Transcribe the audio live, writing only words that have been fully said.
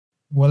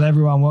Well,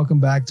 everyone, welcome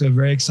back to a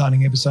very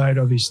exciting episode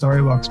of the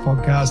Storybox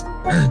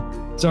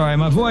podcast. Sorry,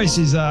 my voice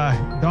is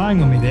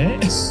dying on me there.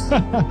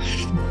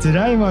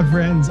 Today, my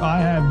friends, I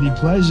have the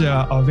pleasure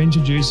of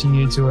introducing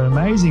you to an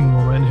amazing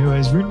woman who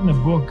has written a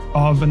book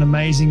of an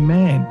amazing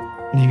man.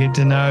 And you get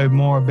to know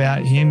more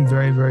about him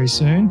very, very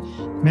soon.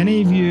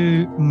 Many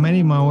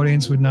of my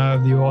audience would know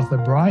of the author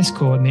Bryce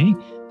Courtenay,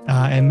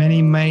 and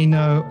many may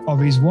know of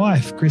his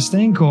wife,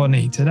 Christine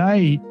Courtenay.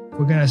 Today,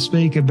 we're going to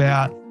speak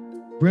about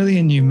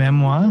brilliant new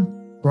memoir,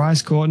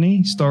 Bryce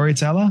Courtenay,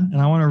 Storyteller. And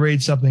I want to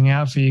read something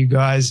out for you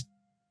guys.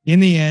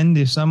 In the end,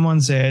 if someone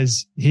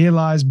says, "Here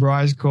lies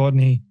Bryce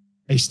Courtenay,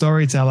 a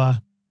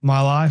storyteller," my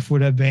life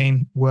would have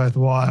been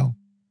worthwhile.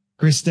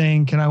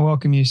 Christine, can I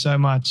welcome you so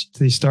much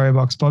to the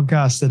Storybox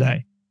podcast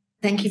today?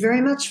 Thank you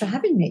very much for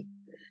having me.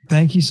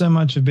 Thank you so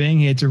much for being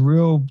here. It's a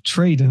real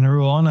treat and a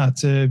real honor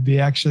to be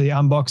actually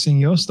unboxing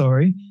your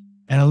story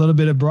and a little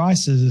bit of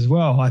Bryce's as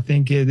well. I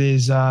think it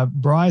is,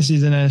 Bryce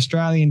is an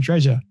Australian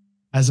treasure,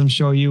 as I'm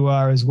sure you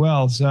are as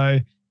well. So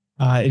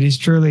it is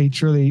truly,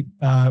 truly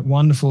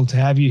wonderful to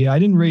have you here. I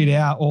didn't read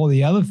out all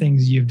the other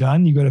things you've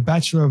done. You got a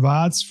Bachelor of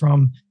Arts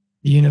from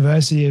the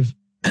University of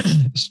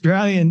the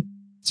Australian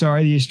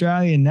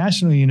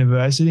National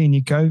University, and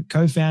you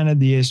co-founded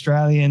the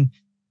Australian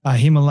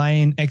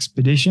Himalayan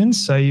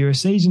expeditions. So you're a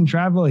seasoned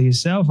traveler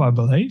yourself, I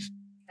believe.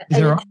 Is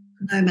that right?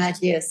 Nomad,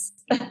 yes.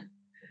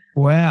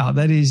 Wow,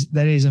 that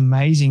is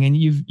amazing. And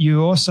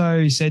you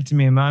also said to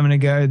me a moment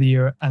ago that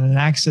you're an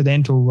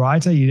accidental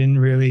writer. You didn't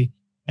really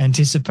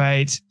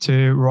anticipate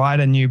to write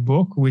a new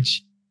book,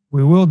 which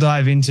we will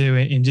dive into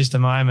in just a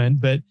moment.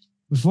 But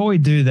before we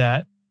do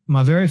that,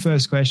 my very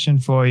first question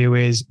for you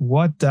is,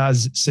 what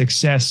does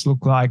success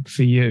look like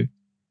for you?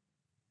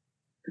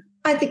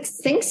 I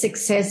think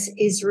success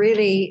is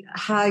really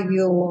how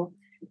your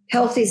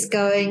health is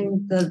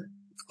going, the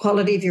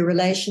quality of your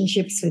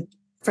relationships with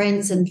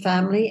friends and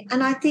family.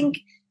 And I think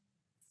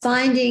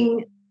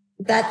finding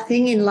that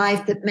thing in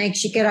life that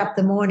makes you get up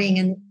in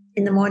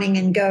the morning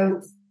and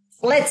go,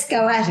 let's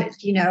go at it.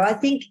 You know, I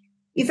think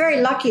you're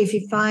very lucky if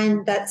you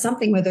find that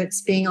something, whether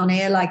it's being on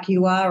air like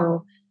you are,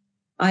 or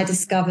I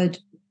discovered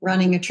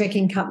running a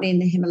trekking company in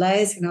the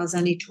Himalayas when I was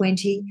only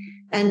 20,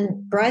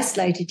 and Bryce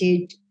later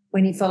did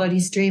when he followed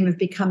his dream of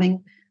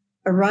becoming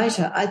a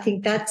writer. I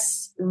think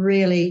that's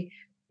really,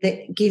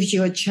 that gives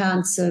you a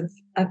chance of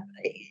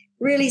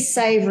really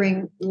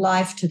savouring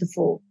life to the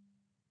full.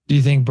 Do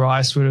you think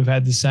Bryce would have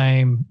had the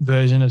same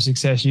version of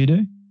success you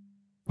do?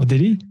 Or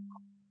did he?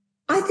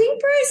 I think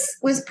Bryce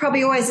was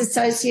probably always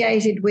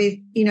associated with,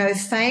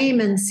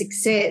 fame and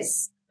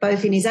success,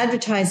 both in his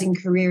advertising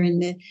career in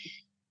the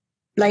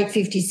late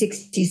 50s,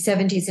 60s,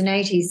 70s and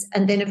 80s,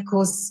 and then, of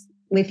course,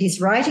 with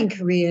his writing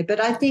career. But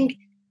I think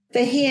for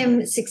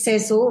him,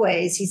 success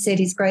always, he said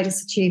his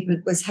greatest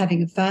achievement was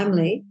having a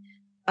family.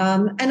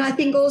 And I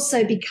think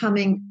also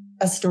becoming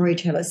a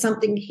storyteller,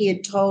 something he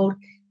had told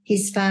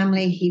his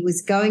family he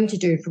was going to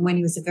do from when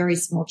he was a very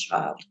small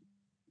child.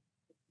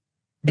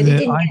 And he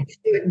didn't get to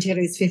do it until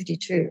he was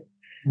 52.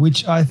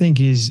 Which I think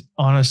is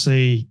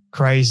honestly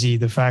crazy,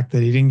 the fact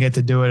that he didn't get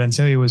to do it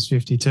until he was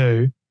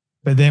 52.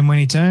 But then when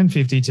he turned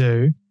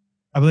 52,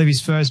 I believe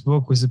his first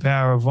book was The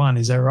Power of One.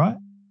 Is that right?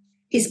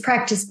 His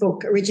practice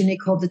book, originally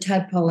called The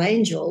Tadpole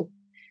Angel,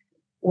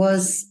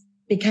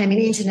 became an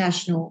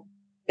international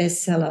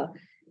bestseller.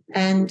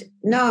 And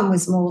no one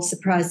was more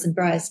surprised than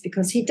Bryce,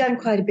 because he'd done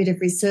quite a bit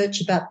of research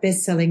about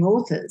best-selling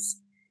authors.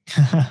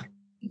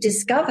 He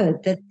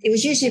discovered that it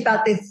was usually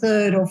about their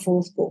third or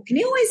fourth book. And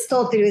he always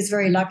thought that he was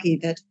very lucky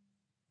that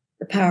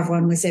The Power of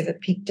One was ever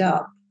picked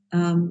up.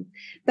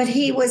 But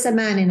he was a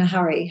man in a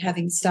hurry,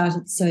 having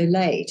started so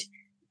late.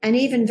 And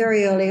even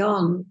very early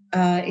on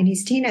in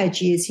his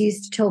teenage years, he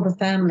used to tell the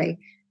family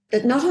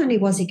that not only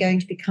was he going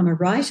to become a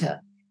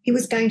writer, he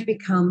was going to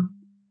become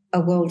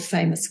a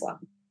world-famous one.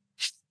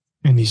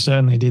 And he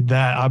certainly did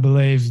that. I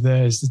believe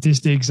the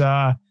statistics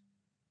are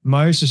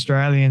most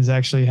Australians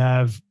actually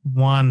have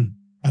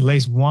at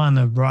least one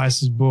of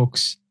Bryce's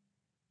books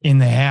in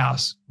the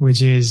house,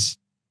 which is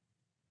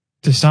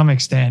to some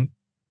extent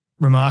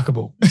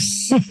remarkable.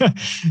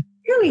 It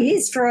really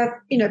is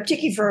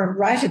particularly for a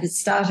writer that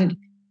started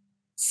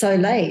so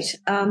late.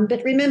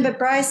 But remember,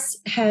 Bryce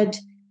had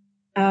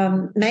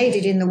made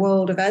it in the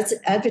world of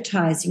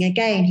advertising.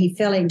 Again, he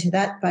fell into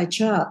that by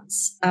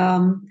chance.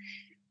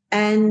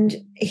 And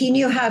he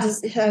knew how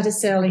to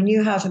sell, he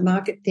knew how to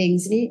market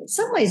things, and he in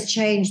some ways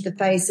changed the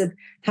face of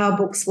how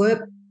books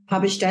were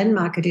published and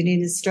marketed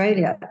in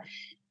Australia.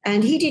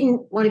 And he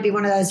didn't want to be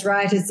one of those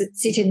writers that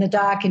sit in the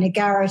dark in a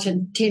garret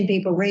and 10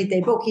 people read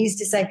their book. He used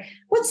to say,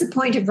 what's the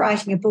point of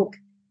writing a book,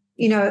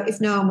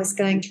 if no one was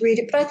going to read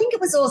it? But I think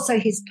it was also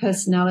his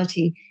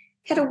personality.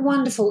 He had a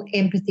wonderful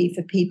empathy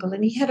for people,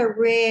 and he had a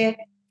rare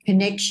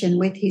connection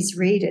with his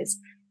readers.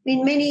 I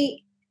mean,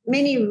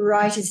 many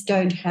writers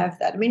don't have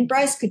that. I mean,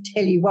 Bryce could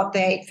tell you what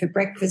they ate for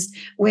breakfast,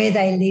 where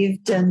they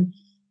lived, and,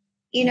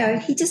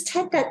 he just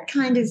had that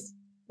kind of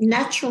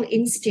natural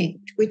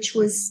instinct,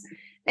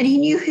 and he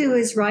knew who he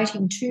was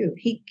writing to.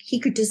 He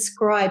could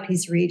describe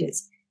his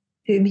readers,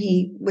 whom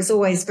he was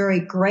always very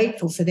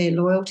grateful for their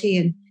loyalty.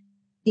 And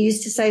he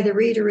used to say the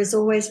reader is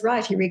always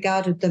right. He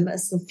regarded them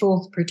as the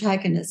fourth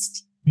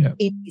protagonist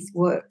in his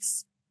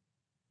works.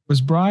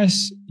 Was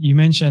Bryce, you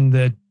mentioned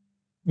that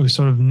it was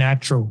sort of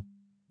natural,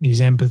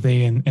 his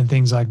empathy and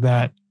things like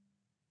that.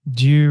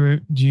 Do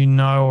you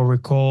know or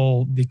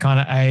recall the kind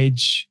of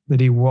age that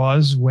he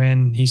was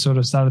when he sort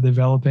of started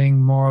developing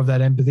more of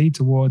that empathy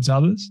towards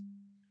others?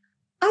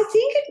 I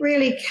think it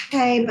really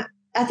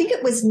I think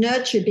it was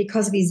nurtured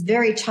because of his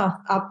very tough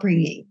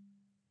upbringing.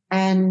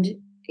 And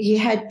he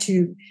had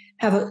to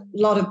have a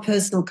lot of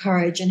personal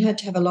courage and had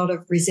to have a lot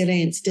of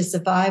resilience to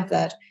survive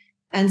that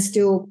and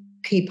still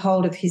keep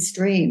hold of his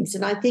dreams.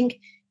 And I think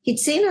he'd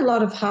seen a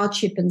lot of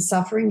hardship and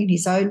suffering in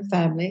his own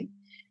family.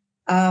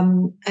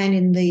 And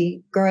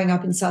in growing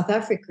up in South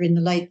Africa in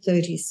the late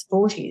 30s,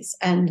 40s,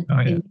 and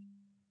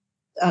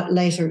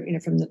later,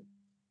 from the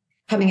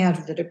coming out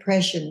of the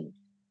Depression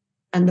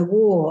and the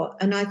war.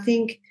 And I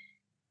think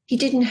he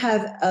didn't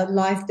have a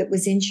life that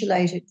was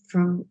insulated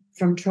from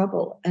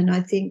trouble. And I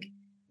think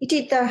he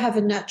did, though, have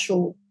a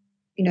natural,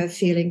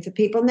 feeling for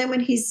people. And then when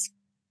his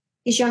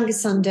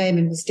youngest son,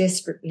 Damon, was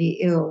desperately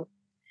ill,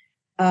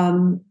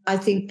 I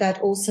think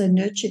that also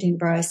nurtured in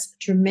Bryce a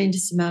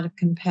tremendous amount of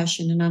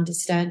compassion and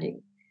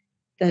understanding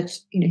that,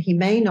 he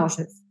may not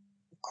have,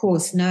 of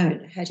course,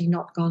 known had he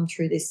not gone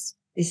through this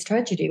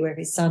tragedy where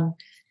his son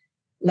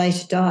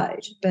later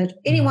died. But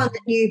anyone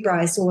that knew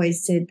Bryce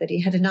always said that he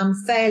had an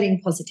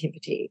unfailing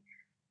positivity,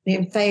 an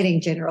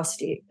unfailing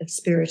generosity of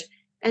spirit,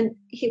 and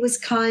he was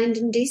kind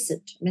and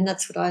decent. I mean,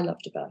 that's what I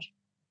loved about him.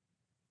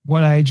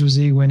 What age was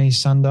he when his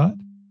son died?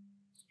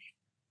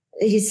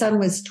 His son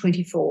was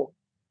 24.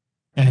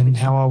 And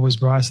how old was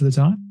Bryce at the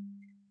time?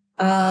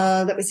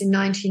 That was in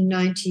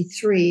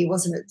 1993,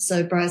 wasn't it?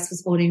 So Bryce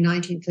was born in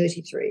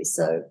 1933,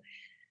 so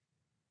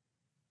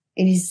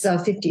in his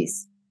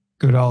 50s.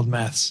 Good old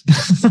maths.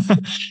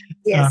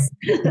 Yes.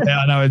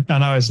 I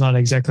know it's not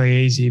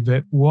exactly easy,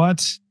 but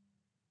what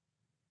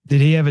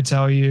did he ever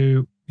tell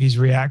you his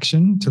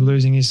reaction to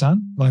losing his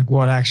son? Like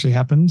what actually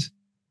happened?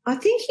 I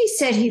think he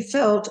said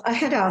I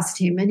had asked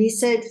him, and he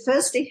said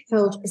firstly he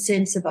felt a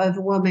sense of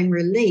overwhelming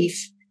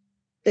relief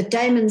that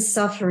Damon's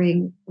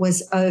suffering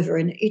was over,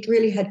 and it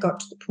really had got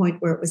to the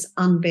point where it was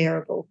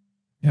unbearable.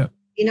 Yeah.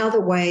 In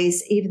other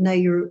ways, even though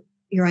you're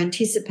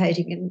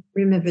anticipating, and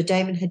remember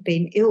Damon had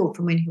been ill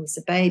from when he was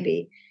a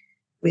baby,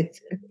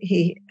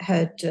 he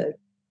had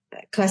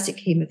classic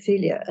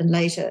haemophilia, and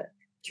later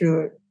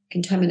through a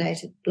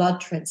contaminated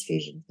blood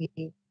transfusion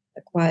he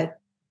acquired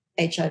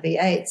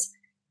HIV/AIDS.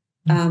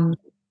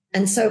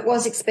 And so it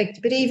was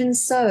expected, but even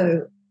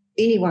so,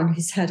 anyone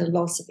who's had a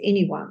loss of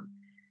anyone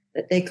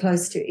that they're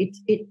close to,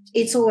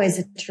 it's always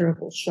a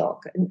terrible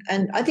shock.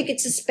 And I think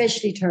it's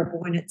especially terrible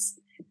when it's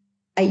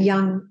a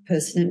young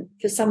person. And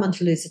for someone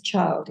to lose a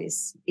child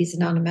is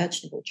an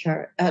unimaginable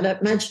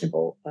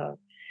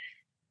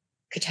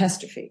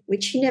catastrophe,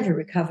 which he never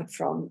recovered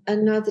from,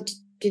 and neither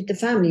did the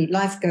family.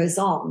 Life goes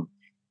on.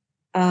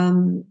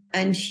 And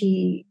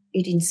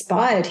it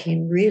inspired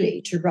him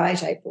really to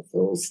write April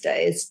Fool's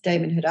Day, as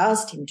Damon had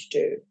asked him to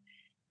do.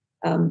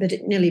 But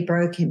it nearly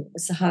broke him. It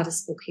was the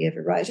hardest book he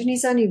ever wrote, and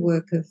his only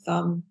work of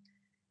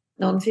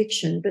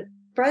nonfiction. But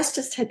Bryce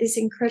just had this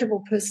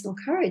incredible personal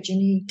courage, and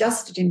he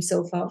dusted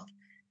himself off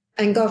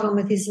and got on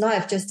with his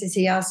life, just as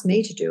he asked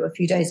me to do a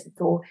few days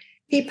before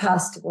he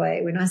passed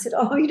away, when I said,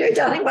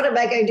 darling, what am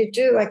I going to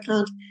do? I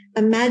can't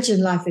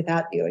imagine life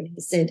without you. And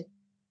he said,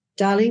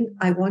 darling,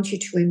 I want you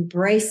to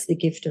embrace the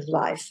gift of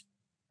life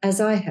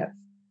as I have.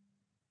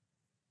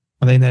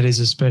 I think that is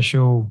a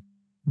special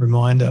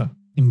reminder.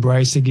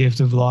 Embrace the gift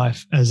of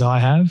life as I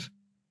have,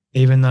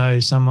 even though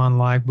someone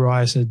like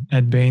Bryce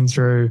had been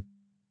through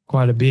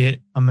quite a bit.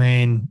 I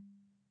mean,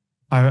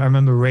 I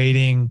remember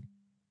reading,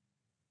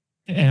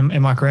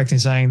 am I correct in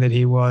saying that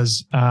he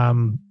was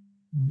born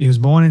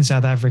in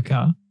South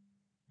Africa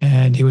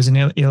and he was an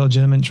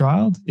illegitimate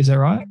child? Is that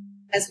right?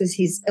 As was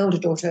his elder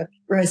daughter,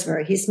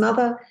 Rosemary. His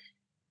mother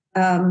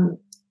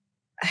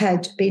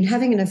had been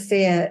having an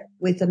affair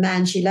with a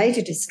man she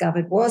later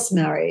discovered was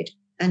married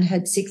and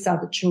had 6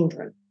 other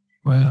children.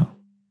 Wow.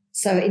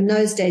 So in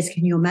those days,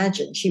 can you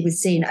imagine, she was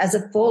seen as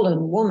a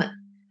fallen woman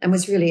and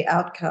was really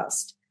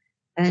outcast.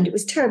 And it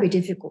was terribly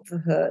difficult for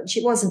her. And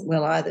she wasn't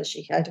well either.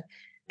 She had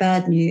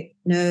bad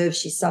nerves.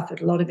 She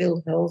suffered a lot of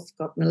ill health,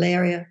 got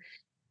malaria.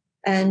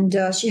 And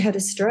she had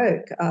a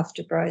stroke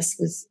after Bryce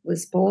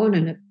was born,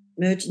 and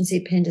emergency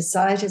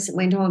appendicitis. It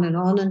went on.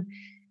 And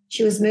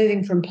she was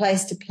moving from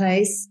place to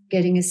place,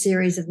 getting a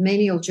series of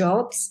menial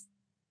jobs,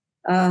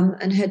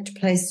 and had to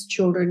place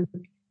children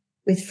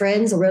with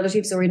friends or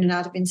relatives or in and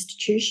out of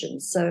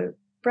institutions. So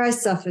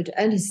Bryce suffered,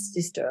 and his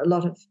sister, a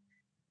lot of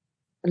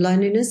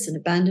loneliness and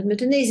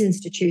abandonment. And these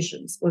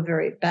institutions were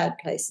very bad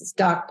places,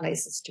 dark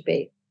places to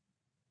be.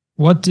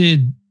 What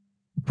did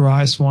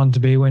Bryce want to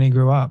be when he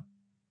grew up?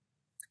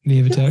 Did he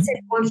ever tell you? He said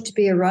he wanted to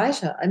be a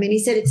writer. I mean, he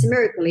said it's a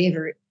miracle he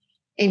ever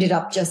ended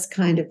up just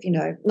kind of,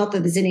 not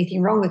that there's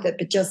anything wrong with it,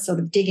 but just sort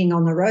of digging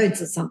on the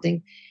roads or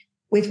something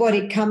with what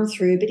he'd come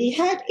through. But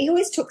he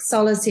always took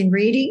solace in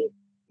reading.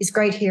 his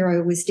great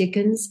hero was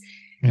Dickens.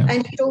 Yeah.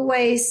 And he'd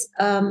always,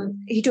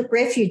 he took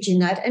refuge in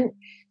that. And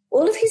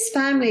all of his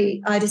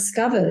family, I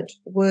discovered,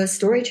 were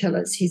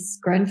storytellers. His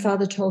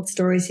grandfather told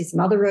stories. His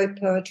mother wrote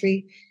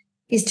poetry.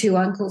 His two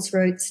uncles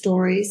wrote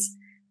stories.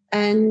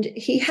 And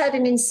he had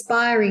an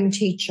inspiring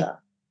teacher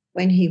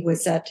when he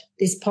was at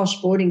this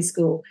posh boarding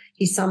school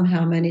he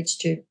somehow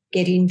managed to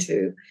get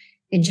into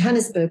in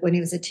Johannesburg when he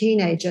was a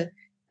teenager.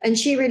 And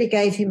she really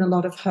gave him a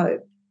lot of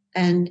hope.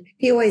 And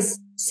he always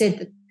said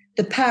that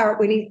the power,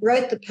 when he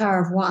wrote The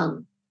Power of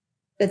One,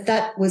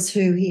 that was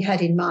who he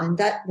had in mind.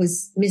 That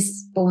was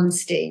Miss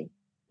Bornstein,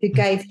 who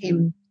gave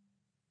him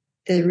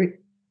the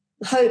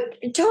hope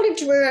and told him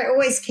to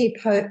always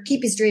keep hope,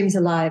 keep his dreams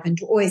alive, and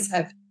to always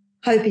have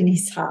hope in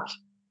his heart.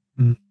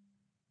 Mm.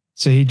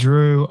 So he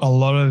drew a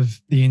lot of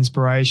the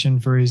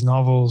inspiration for his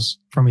novels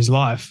from his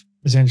life,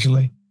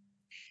 essentially.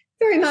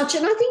 Very much.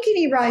 And I think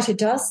any writer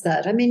does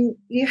that. I mean,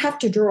 you have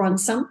to draw on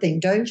something,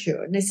 don't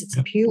you? Unless it's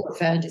pure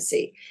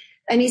fantasy.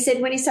 And he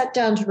said when he sat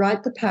down to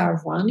write The Power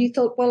of One, he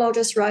thought, well, I'll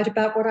just write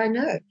about what I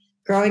know,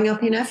 growing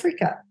up in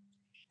Africa.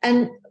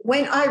 And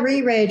when I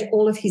reread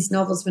all of his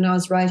novels when I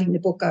was writing the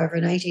book over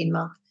an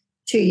 18-month,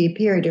 2-year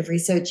period of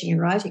researching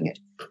and writing it,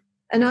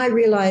 and I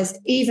realised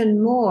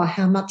even more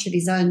how much of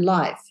his own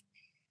life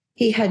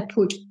he had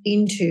put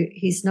into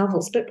his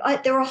novels. But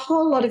there were a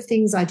whole lot of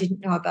things I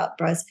didn't know about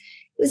Bryce.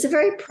 He was a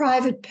very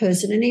private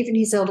person, and even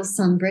his eldest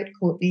son, Brett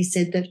Courtenay,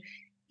 said that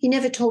he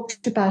never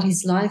talked about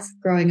his life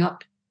growing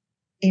up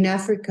in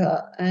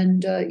Africa.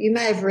 And you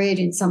may have read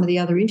in some of the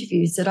other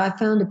interviews that I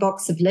found a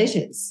box of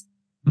letters,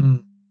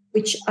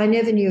 which I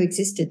never knew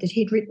existed, that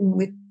he'd written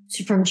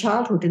from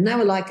childhood, and they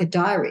were like a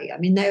diary. I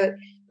mean, they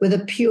were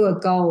the pure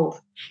gold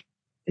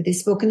for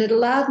this book, and it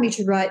allowed me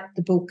to write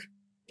the book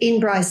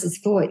in Bryce's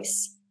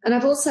voice. And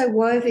I've also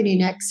woven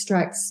in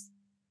extracts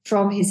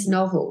from his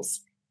novels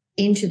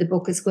into the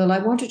book as well. I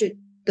wanted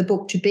the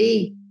book to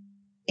be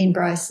in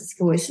Bryce's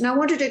voice, and I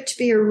wanted it to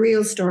be a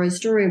real story, a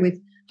story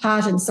with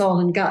heart and soul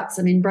and guts.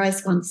 I mean,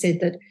 Bryce once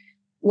said that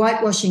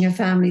whitewashing a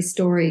family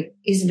story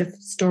isn't a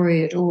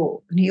story at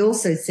all. And he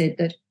also said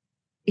that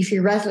if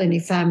you rattle in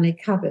your family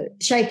cupboard,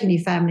 shake in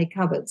your family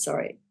cupboard,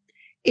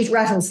 it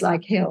rattles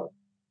like hell.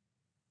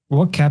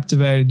 What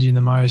captivated you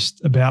the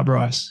most about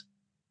Bryce?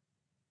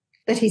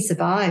 That he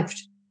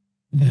survived.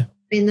 Yeah.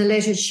 I mean, the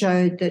letters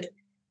showed that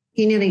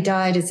he nearly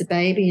died as a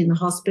baby in the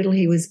hospital.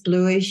 He was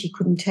bluish. He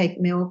couldn't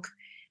take milk,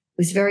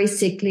 was very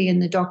sickly,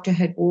 and the doctor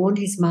had warned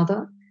his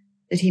mother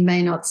that he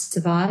may not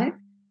survive.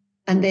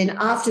 And then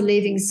after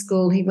leaving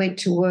school, he went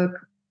to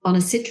work on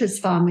a citrus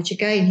farm, which,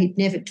 again, he'd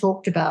never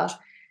talked about.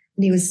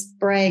 And he was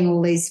spraying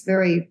all these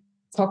very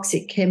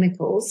toxic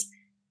chemicals.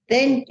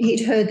 Then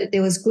he'd heard that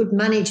there was good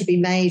money to be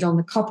made on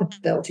the copper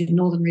belt in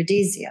northern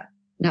Rhodesia,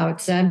 now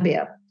it's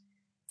Zambia.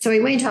 So he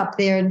went up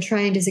there and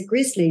trained as a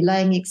grizzly,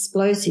 laying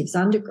explosives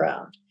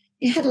underground.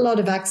 He had a lot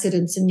of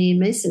accidents and near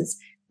misses.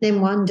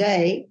 Then one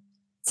day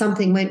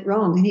something went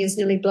wrong and he was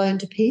nearly blown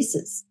to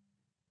pieces.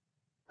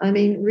 I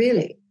mean,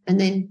 really. And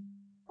then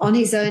on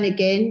his own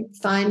again,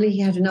 finally he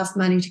had enough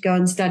money to go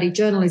and study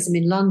journalism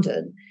in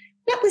London.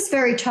 That was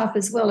very tough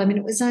as well. I mean,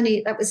 that was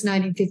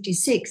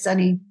 1956,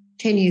 only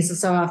 10 years or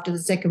so after the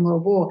Second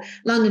World War.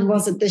 London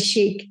wasn't the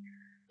chic,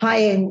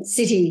 high-end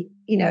city,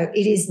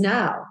 it is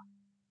now.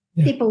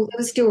 Yeah. There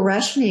was still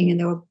rationing and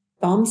there were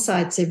bomb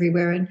sites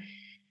everywhere. And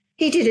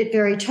he did it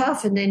very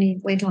tough. And then he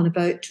went on a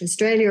boat to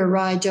Australia,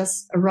 arrived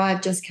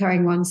just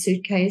carrying one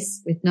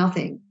suitcase with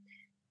nothing.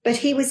 But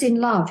he was in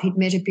love. He'd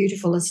met a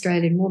beautiful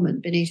Australian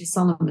woman, Benita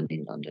Solomon,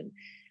 in London.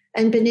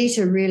 And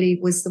Benita really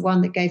was the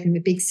one that gave him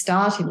a big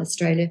start in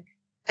Australia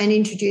and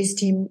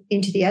introduced him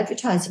into the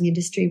advertising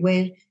industry,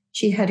 where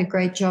she had a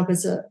great job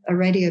as a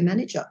radio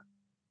manager.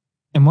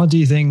 And what do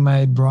you think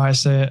made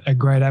Bryce a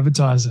great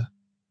advertiser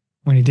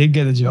when he did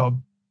get a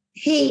job?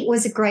 He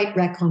was a great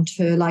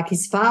raconteur, like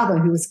his father,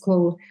 who was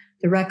called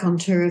the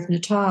raconteur of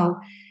Natal.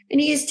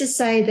 And he used to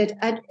say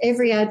that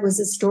every ad was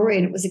a story,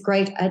 and it was a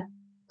great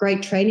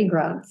training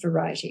ground for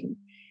writing.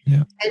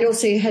 Yeah. And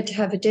also you had to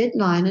have a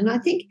deadline. And I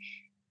think,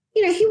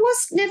 he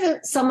was never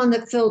someone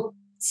that felt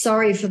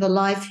sorry for the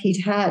life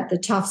he'd had, the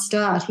tough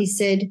start. He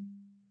said,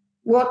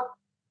 what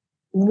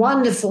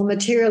wonderful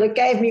material it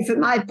gave me for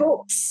my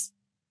books.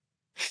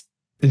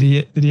 Did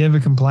he ever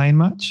complain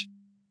much?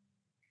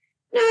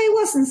 No, he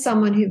wasn't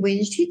someone who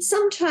whinged. He'd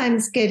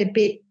sometimes get a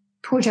bit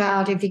put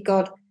out if he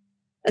got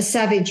a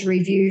savage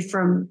review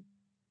from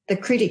the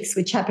critics,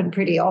 which happened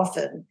pretty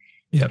often.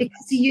 Yep.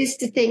 Because he used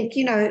to think,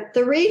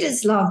 the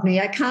readers love me.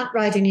 I can't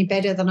write any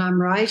better than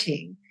I'm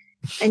writing.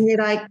 And yet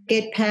I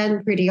get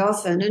panned pretty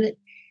often. And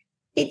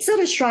he'd sort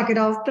of shrug it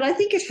off, but I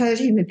think it hurt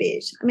him a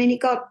bit. I mean, he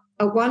got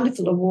a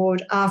wonderful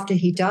award after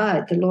he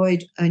died, the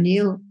Lloyd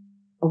O'Neill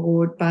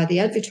Award by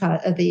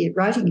the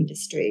writing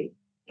industry,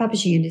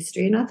 publishing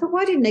industry. And I thought,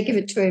 why didn't they give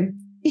it to him,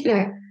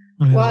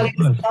 while he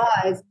was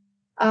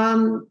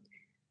alive?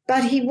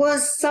 But he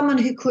was someone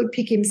who could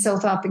pick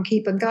himself up and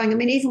keep on going. I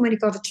mean, even when he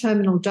got a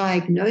terminal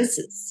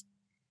diagnosis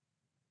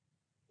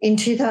in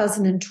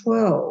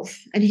 2012,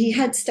 and he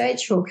had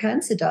stage 4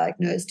 cancer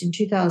diagnosed in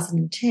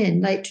 2010,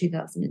 late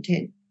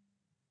 2010,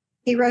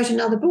 he wrote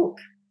another book.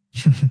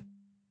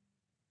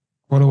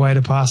 What a way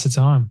to pass the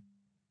time.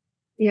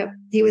 Yep,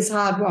 he was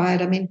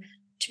hardwired. I mean,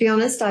 to be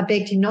honest, I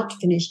begged him not to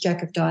finish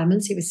Jack of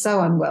Diamonds. He was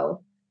so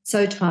unwell,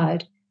 so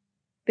tired.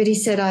 But he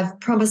said, I've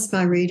promised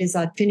my readers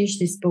I'd finish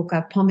this book.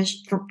 I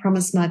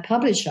promised my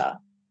publisher,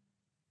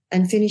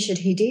 and finish it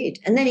he did.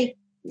 And then he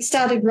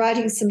started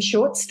writing some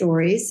short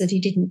stories that he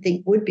didn't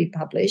think would be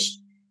published,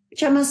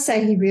 which I must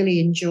say he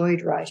really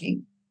enjoyed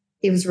writing.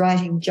 He was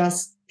writing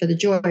just for the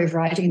joy of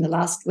writing in the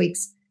last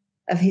weeks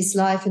of his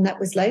life, and that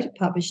was later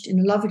published in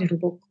a lovely little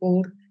book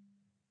called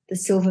The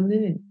Silver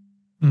Moon.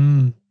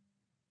 Mm.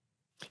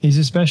 He's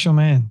a special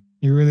man.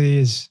 He really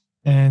is.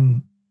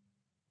 And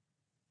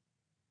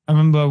I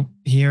remember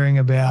hearing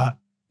about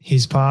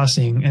his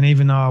passing, and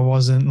even though I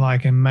wasn't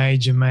like a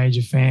major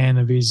fan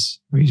of his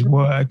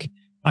work,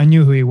 I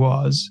knew who he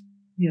was.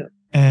 Yeah.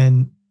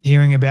 And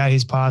hearing about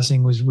his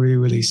passing was really,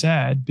 really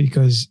sad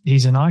because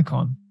he's an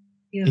icon.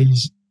 Yeah.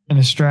 He's an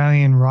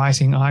Australian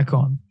writing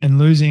icon, and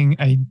losing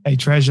a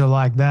treasure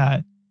like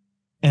that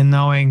and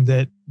knowing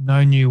that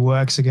no new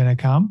works are going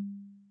to come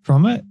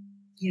from it.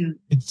 Yeah.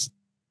 It's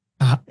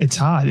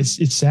hard.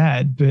 It's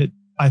sad, but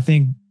I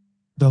think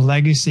the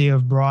legacy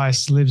of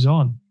Bryce lives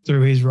on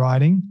through his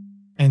writing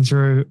and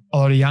through a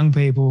lot of young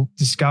people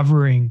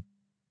discovering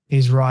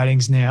his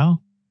writings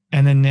now,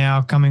 and then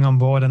now coming on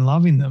board and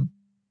loving them,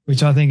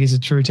 which I think is a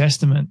true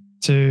testament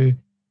to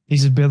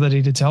his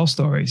ability to tell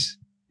stories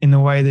in the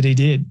way that he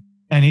did.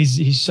 And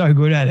he's so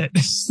good at it.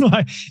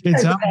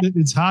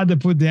 It's hard to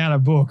put down a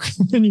book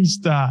when you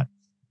start,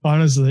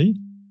 honestly.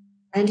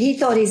 And he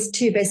thought his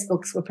two best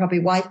books were probably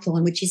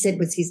Whitethorn, which he said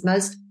was his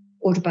most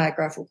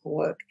autobiographical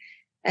work,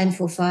 and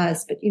For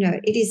Fires. But,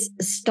 it is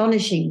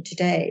astonishing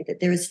today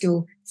that there are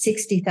still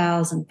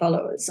 60,000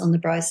 followers on the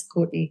Bryce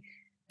Courtenay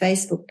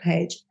Facebook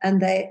page,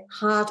 and their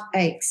heart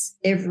aches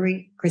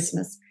every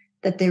Christmas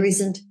that there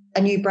isn't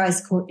a new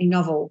Bryce Courtenay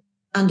novel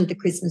under the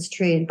Christmas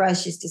tree. And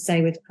Bryce used to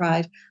say with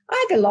pride,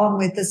 I belong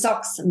with the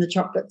socks and the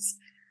chocolates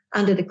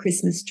under the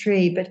Christmas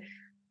tree. But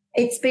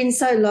it's been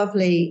so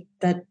lovely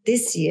that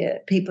this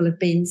year people have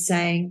been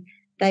saying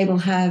they will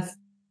have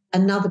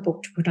another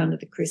book to put under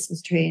the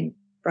Christmas tree in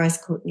Bryce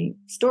Courtenay,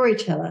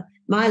 Storyteller,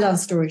 my love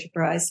story to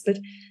Bryce. But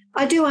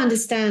I do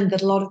understand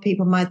that a lot of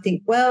people might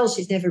think, well,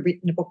 she's never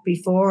written a book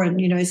before, and,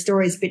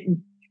 stories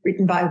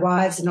written by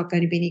wives are not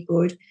going to be any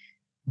good.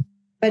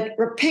 But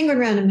Penguin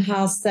Random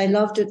House, they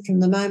loved it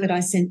from the moment I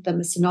sent them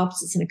a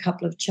synopsis and a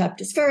couple of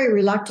chapters, very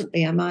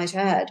reluctantly, I might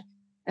add.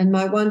 And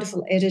my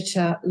wonderful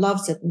editor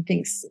loves it and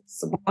thinks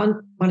it's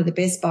one of the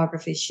best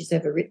biographies she's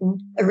ever read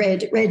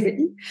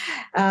written.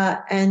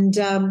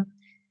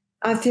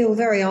 I feel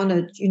very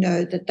honoured,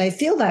 that they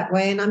feel that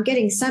way. And I'm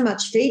getting so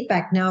much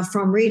feedback now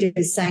from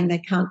readers saying they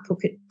can't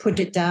put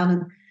it down,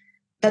 and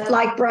that,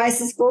 like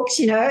Bryce's books,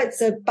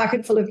 it's a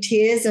bucket full of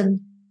tears and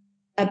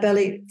a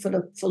belly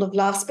full of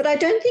laughs. But I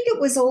don't think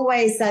it was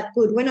always that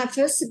good. When I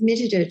first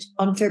submitted it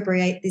on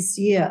February 8th this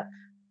year,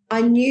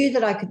 I knew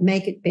that I could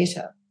make it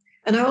better.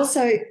 And I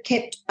also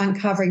kept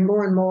uncovering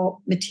more and more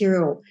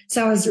material.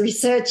 So I was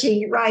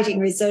researching.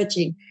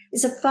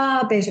 It's a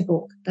far better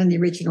book than the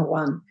original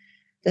one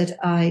that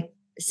I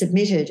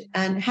submitted.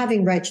 And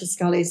having Rachel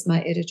Scully as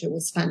my editor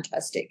was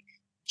fantastic.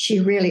 She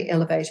really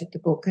elevated the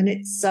book. And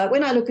it's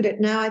when I look at it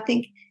now, I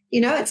think,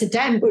 it's a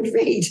damn good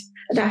read.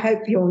 And I hope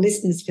your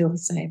listeners feel the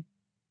same.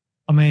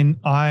 I mean,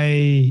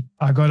 I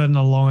got it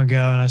not long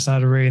ago and I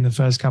started reading the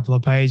first couple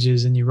of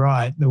pages, and you're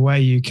right. The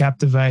way you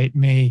captivate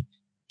me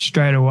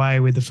straight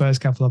away with the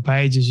first couple of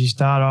pages, you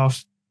start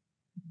off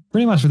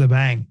pretty much with a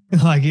bang.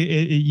 Like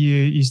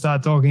you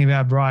start talking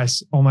about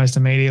Bryce almost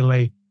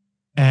immediately,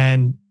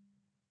 and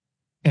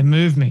it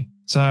moved me.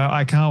 So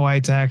I can't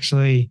wait to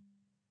actually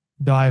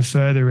dive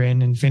further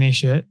in and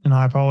finish it. And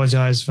I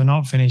apologize for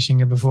not finishing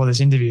it before this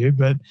interview,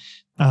 but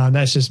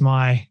that's just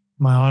my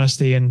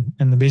honesty and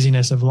the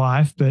busyness of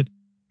life. But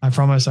I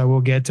promise I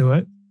will get to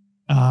it.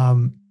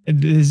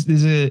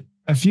 There's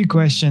a few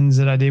questions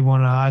that I did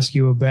want to ask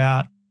you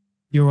about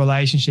your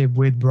relationship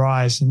with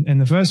Bryce.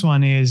 And the first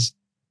one is,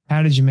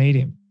 how did you meet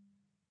him?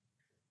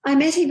 I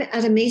met him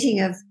at a meeting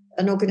of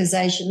an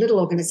little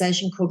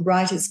organisation called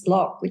Writer's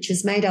Block, which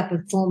was made up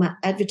of former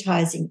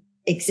advertising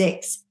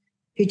execs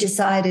who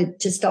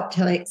decided to stop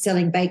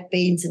selling baked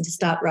beans and to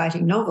start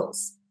writing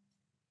novels.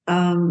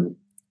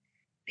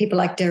 People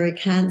like Derek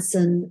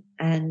Hansen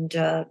and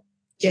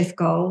Jeff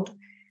Gold.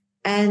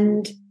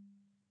 And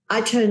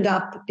I turned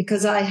up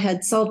because I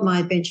had sold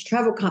my venture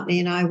travel company,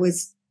 and I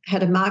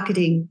had a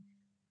marketing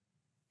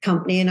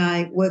company, and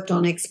I worked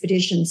on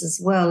expeditions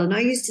as well. And I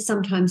used to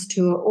sometimes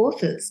tour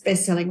authors,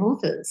 best-selling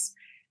authors.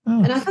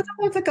 Oh. And I thought,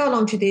 if I go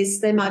along to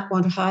this, they might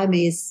want to hire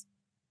me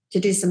to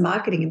do some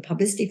marketing and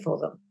publicity for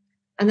them.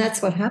 And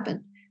that's what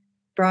happened.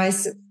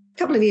 Bryce, a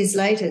couple of years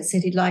later,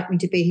 said he'd like me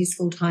to be his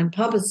full-time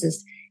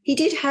publicist. He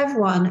did have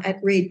one at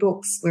Read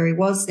Books where he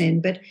was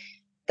then, but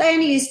they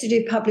only used to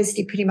do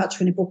publicity pretty much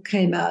when a book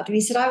came out. And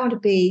he said, I want to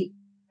be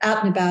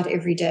out and about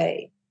every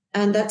day.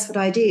 And that's what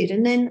I did.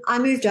 And then I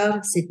moved out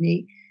of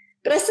Sydney,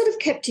 but I sort of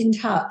kept in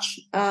touch.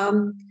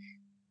 And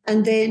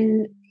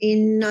then,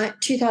 in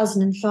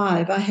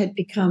 2005, I had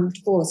become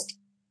divorced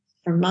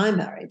from my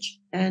marriage,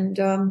 and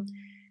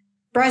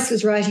Bryce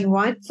was writing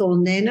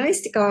Whitethorn then. I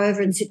used to go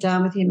over and sit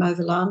down with him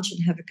over lunch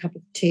and have a cup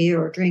of tea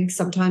or a drink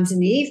sometimes in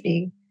the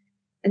evening.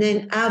 And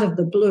then out of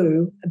the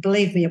blue,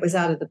 believe me, it was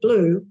out of the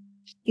blue,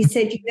 he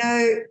said,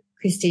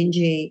 Christine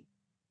G.,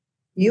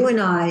 you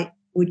and I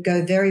would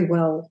go very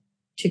well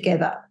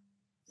together.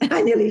 And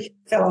I nearly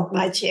fell off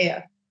my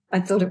chair. I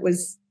thought it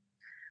was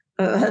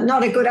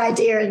not a good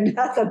idea, and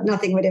I thought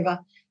nothing would ever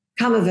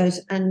come of it.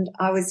 And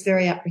I was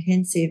very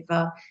apprehensive.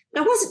 And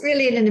I wasn't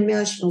really in an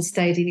emotional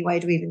state anyway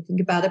to even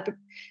think about it. But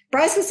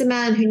Bryce was a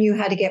man who knew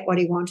how to get what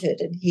he wanted,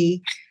 and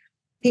he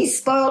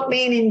spoiled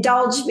me and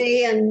indulged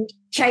me and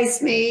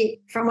chased me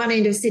from one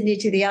end of Sydney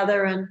to the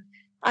other. And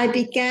I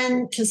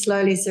began to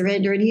slowly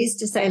surrender. And he used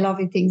to say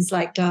lovely things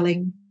like,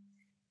 darling,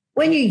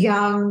 when you're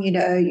young,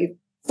 you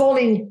fall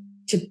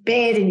into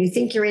bed and you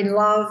think you're in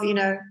love,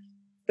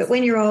 but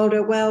when you're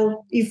older,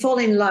 well, you fall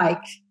in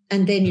like,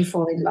 and then you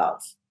fall in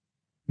love.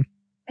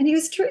 And he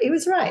was true. He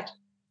was right.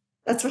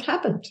 That's what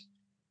happened.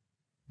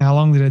 How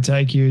long did it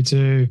take you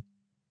to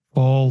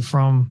fall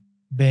from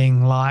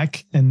being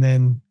like and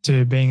then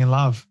to being in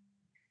love?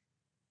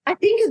 I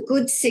think a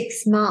good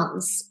 6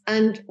 months.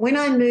 And when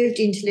I moved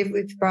in to live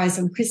with Bryce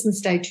on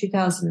Christmas Day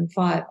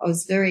 2005, I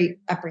was very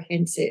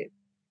apprehensive.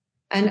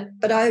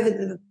 But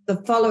over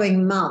the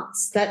following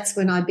months, that's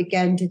when I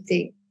began to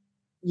think,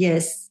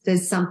 yes,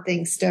 there's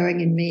something stirring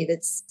in me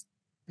that's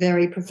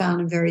very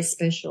profound and very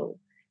special.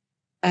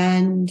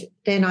 And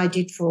then I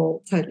did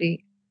fall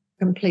totally,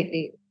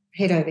 completely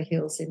head over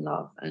heels in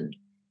love. And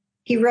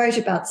he wrote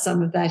about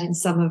some of that in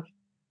some of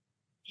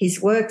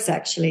his works,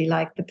 actually,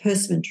 like The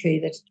Persimmon Tree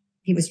that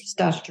he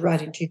started to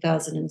write in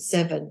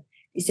 2007.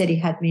 He said he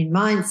had me in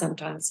mind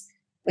sometimes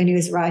when he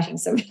was writing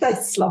some of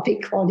those sloppy,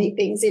 corny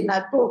things in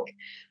that book.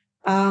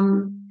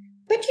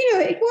 But,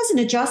 it was an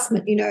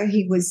adjustment.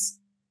 He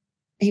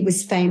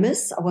was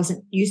famous. I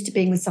wasn't used to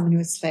being with someone who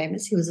was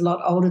famous. He was a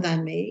lot older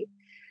than me.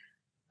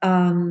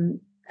 And,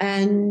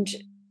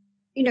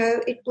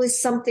 it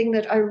was something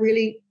that I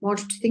really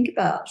wanted to think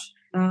about.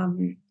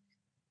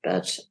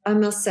 But I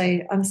must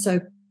say, I'm so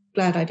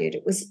glad I did.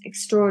 It was an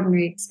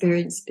extraordinary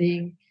experience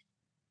being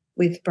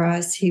with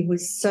Bryce. He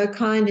was so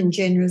kind and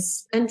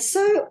generous and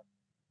so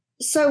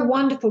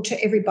wonderful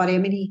to everybody. I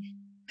mean, he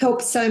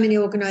helped so many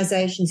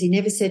organisations. He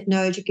never said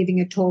no to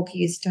giving a talk. He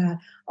used to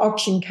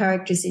auction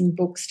characters in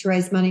books to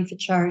raise money for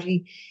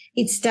charity.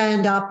 He'd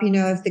stand up,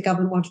 if the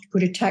government wanted to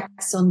put a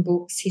tax on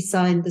books. He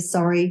signed the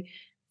Sorry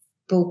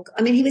book.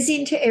 I mean, he was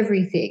into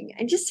everything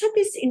and just had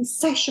this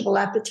insatiable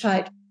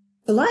appetite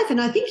for life.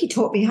 And I think he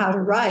taught me how to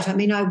write. I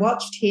mean, I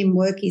watched him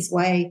work his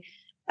way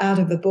out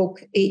of a book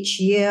each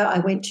year. I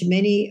went to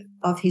many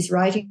of his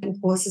writing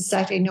courses,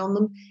 sat in on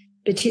them,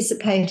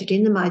 participated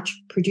in them. I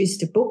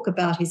produced a book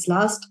about his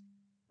last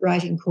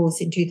writing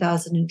course in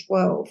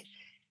 2012.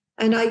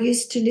 And I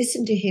used to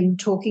listen to him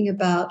talking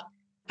about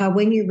how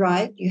when you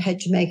write, you had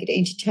to make it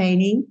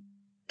entertaining,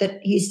 that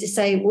he used to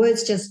say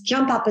words just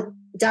jump up and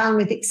down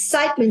with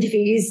excitement if you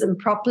use them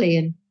properly,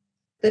 and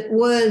that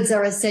words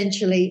are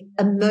essentially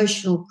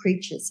emotional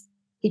creatures.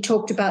 He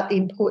talked about the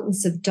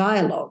importance of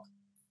dialogue.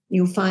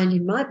 You'll find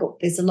in my book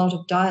there's a lot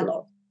of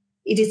dialogue.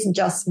 It isn't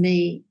just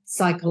me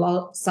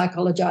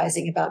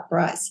psychologizing about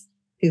Bryce,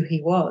 who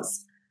he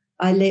was.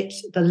 I let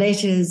the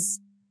letters,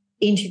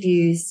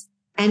 interviews,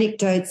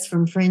 anecdotes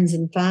from friends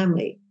and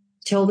family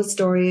tell the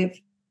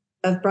story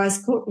of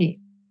Bryce Courtenay,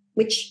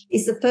 which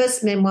is the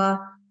first memoir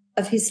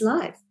of his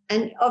life.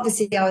 And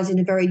obviously I was in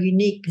a very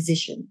unique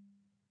position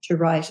to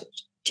write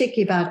it,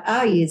 particularly about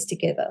our years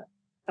together.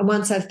 And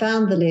once I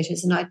found the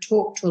letters and I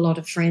talked to a lot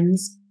of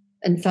friends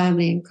and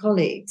family and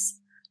colleagues,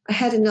 I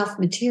had enough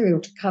material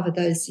to cover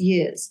those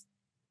years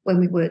when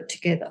we worked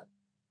together.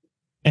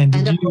 And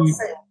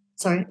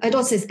I'd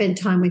also spent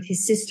time with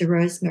his sister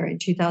Rosemary in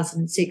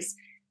 2006,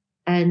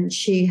 and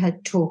she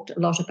had talked a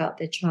lot about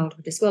their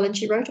childhood as well, and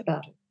she wrote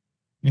about it.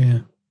 Yeah.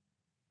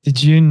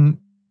 Did you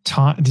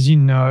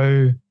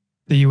know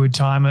that you would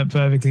time it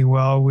perfectly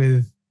well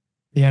with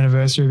the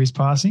anniversary of his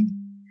passing?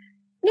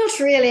 Not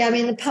really. I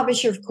mean, the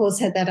publisher, of course,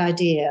 had that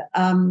idea.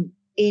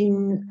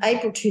 In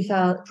April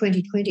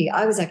 2020,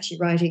 I was actually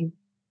writing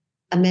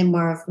a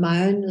memoir of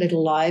my own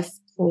little life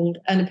called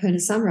Annapurna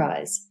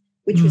Sunrise,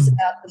 which was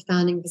about the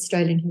founding of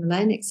Australian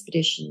Himalayan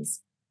expeditions.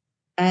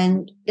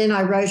 And then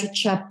I wrote a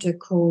chapter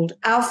called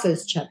Our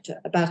First Chapter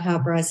about how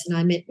Bryce and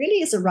I met,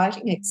 really as a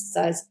writing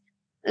exercise.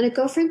 And a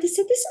girlfriend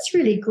said, this is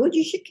really good.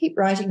 You should keep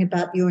writing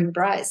about you and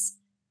Bryce.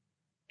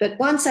 But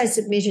once I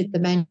submitted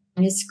the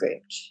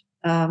manuscript,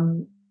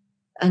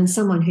 and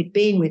someone who'd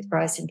been with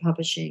Bryce in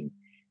publishing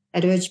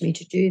had urged me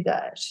to do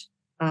that,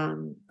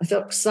 I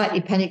felt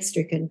slightly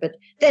panic-stricken. But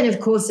then, of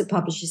course, the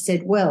publisher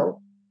said,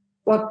 well,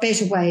 what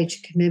better way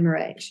to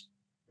commemorate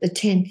the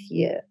 10th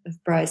year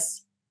of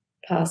Bryce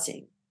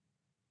passing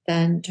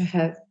than to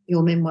have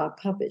your memoir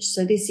published?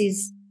 So this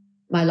is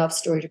my love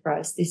story to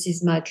Bryce. This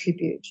is my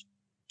tribute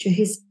to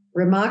his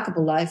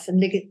remarkable life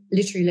and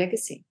literary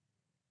legacy.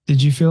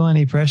 Did you feel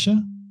any pressure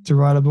to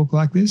write a book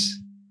like this?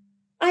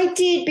 I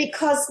did,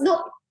 because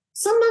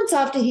some months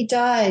after he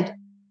died,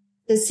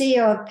 the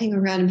CEO of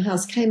Penguin Random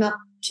House came up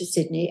to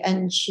Sydney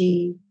and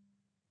she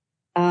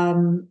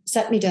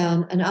sat me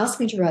down and asked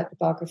me to write the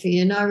biography,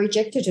 and I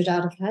rejected it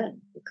out of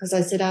hand because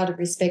I said, out of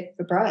respect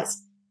for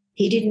Bryce.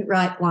 He didn't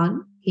write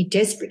one. He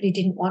desperately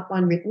didn't want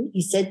one written.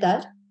 He said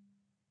that.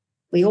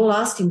 We all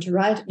asked him to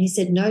write it, and he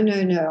said, no,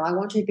 I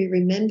want to be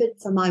remembered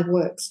for my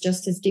works,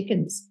 just as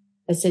Dickens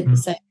has said the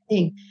same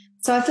thing.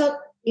 So I felt,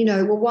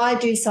 well, why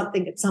do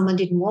something that someone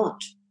didn't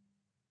want?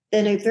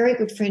 Then a very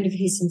good friend of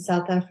his in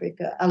South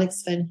Africa,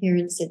 Alex Van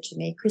Heeren, said to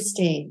me,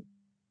 Christine,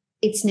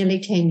 it's nearly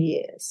 10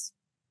 years.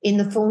 In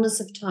the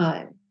fullness of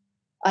time,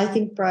 I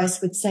think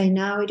Bryce would say,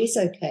 now it is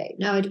okay.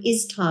 Now it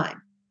is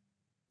time.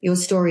 Your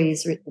story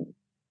is written.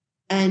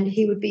 And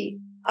he would be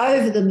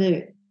over the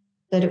moon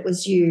that it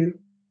was you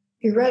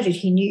who wrote it.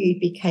 He knew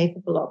you'd be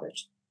capable of it.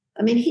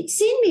 I mean, he'd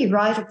seen me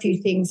write a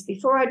few things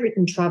before. I'd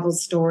written travel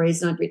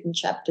stories and I'd written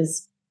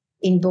chapters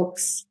in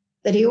books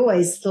that he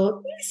always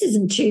thought, this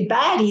isn't too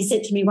bad. He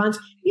said to me once,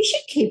 you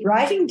should keep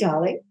writing,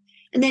 darling.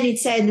 And then he'd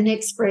say in the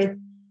next breath,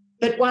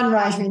 but one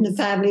writer in the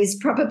family is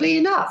probably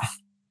enough.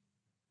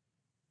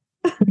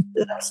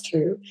 That's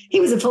true.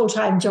 He was a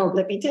full-time job,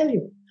 let me tell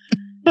you.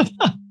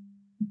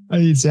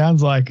 It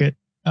sounds like it.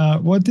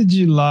 What did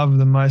you love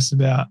the most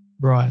about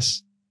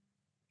Bryce?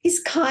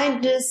 His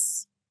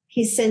kindness,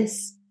 his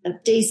sense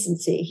of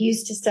decency. He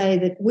used to say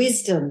that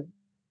wisdom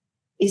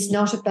is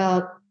not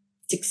about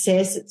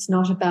success. It's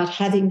not about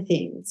having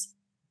things.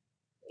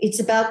 It's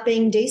about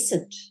being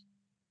decent.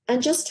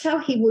 And just how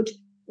he would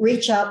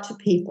reach out to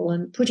people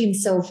and put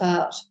himself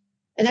out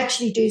and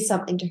actually do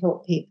something to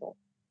help people.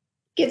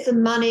 Give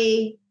them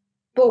money,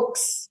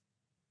 books,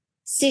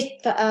 sit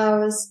for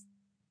hours,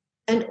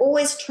 and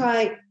always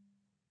try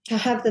to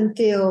have them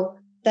feel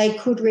they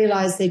could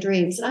realise their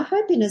dreams. And I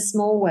hope in a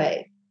small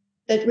way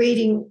that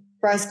reading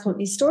Bryce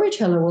Courtenay's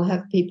Storyteller will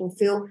have people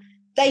feel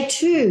they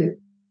too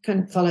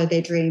can follow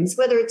their dreams,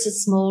 whether it's a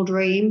small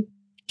dream,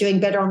 doing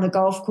better on the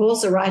golf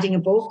course or writing a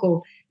book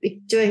or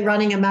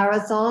running a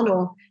marathon,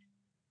 or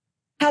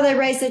how they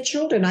raise their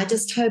children. I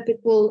just hope it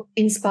will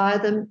inspire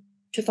them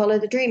to follow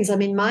the dreams. I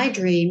mean, my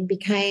dream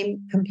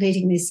became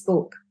completing this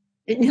book.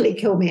 It nearly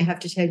killed me, I have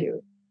to tell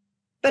you.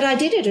 But I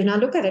did it, and I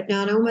look at it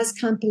now and I almost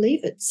can't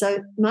believe it.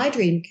 So my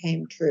dream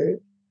came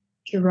true,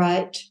 to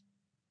write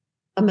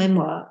a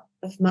memoir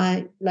of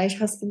my late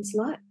husband's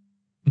life.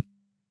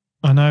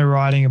 I know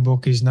writing a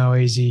book is no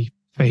easy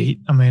feat.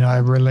 I mean, I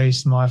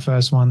released my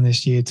first one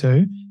this year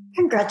too.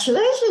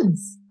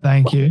 Congratulations.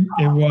 Thank you.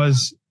 It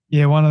was,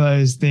 one of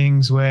those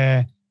things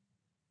where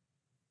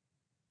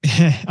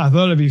I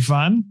thought it'd be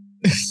fun,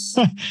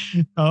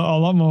 a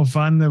lot more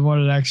fun than what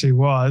it actually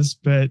was,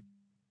 but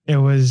it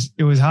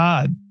was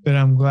hard. But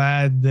I'm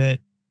glad that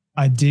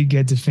I did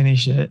get to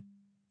finish it.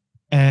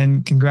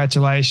 And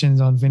congratulations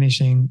on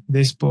finishing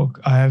this book.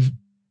 I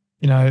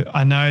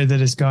know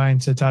that it's going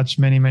to touch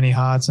many, many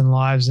hearts and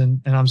lives.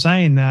 And I'm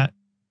saying that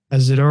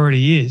as it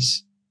already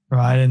is,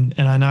 right? And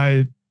I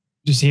know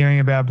just hearing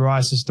about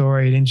Bryce's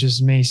story, it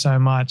interests me so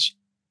much.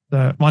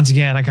 So once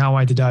again, I can't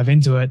wait to dive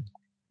into it.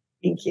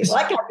 Thank you. Well,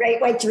 I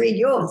can't wait to read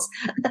yours.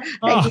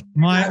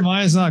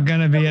 Mine's not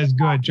going to be as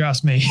good,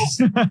 trust me.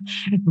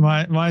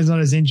 Mine's not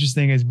as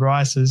interesting as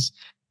Bryce's.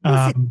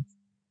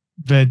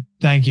 But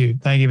thank you.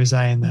 Thank you for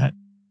saying that.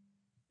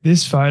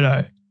 This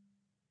photo,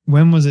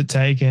 when was it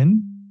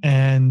taken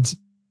and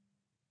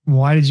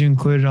why did you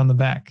include it on the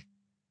back?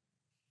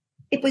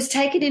 It was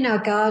taken in our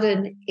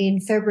garden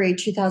in February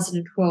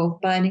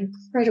 2012 by an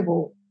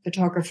incredible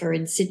photographer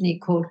in Sydney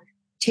called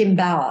Tim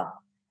Bauer.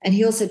 And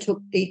he also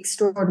took the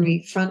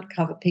extraordinary front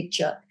cover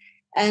picture.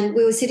 And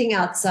we were sitting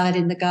outside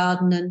in the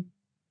garden and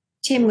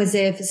Tim was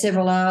there for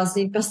several hours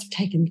and he must have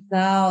taken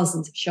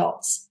thousands of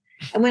shots.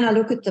 And when I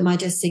look at them, I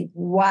just think,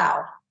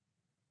 wow,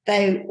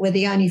 they were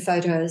the only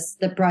photos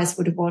that Bryce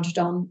would have wanted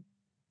on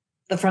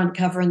the front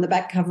cover and the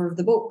back cover of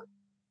the book.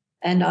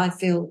 And I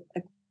feel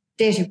a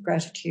debt of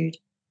gratitude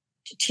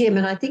to Tim.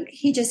 And I think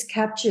he just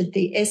captured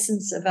the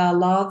essence of our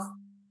love,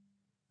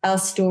 our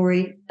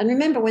story. And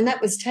remember, when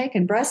that was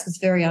taken, Bryce was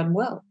very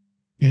unwell.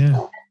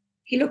 Yeah.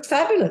 He looked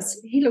fabulous.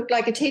 He looked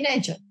like a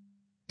teenager.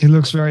 He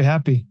looks very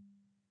happy.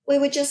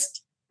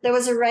 There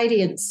was a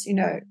radiance,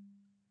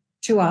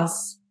 to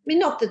us. I mean,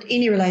 not that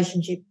any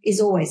relationship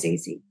is always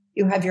easy.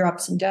 You have your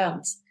ups and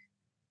downs.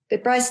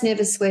 But Bryce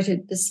never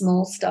sweated the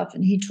small stuff,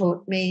 and he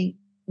taught me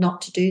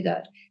not to do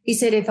that. He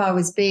said if I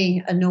was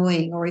being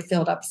annoying or he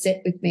felt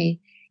upset with me,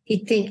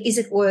 he'd think, is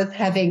it worth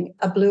having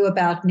a blue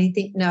about? And he'd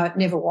think, no, it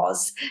never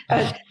was.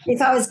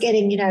 If I was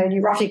getting,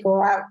 neurotic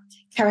or out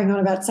carrying on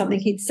about something,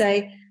 he'd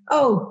say,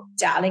 oh,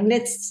 darling,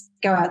 let's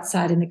go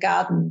outside in the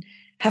garden,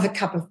 have a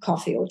cup of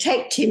coffee, or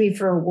take Timmy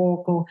for a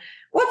walk, or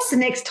what's the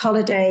next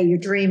holiday you're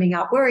dreaming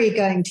up? Where are you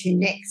going to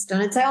next?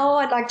 And I'd say, oh,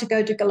 I'd like to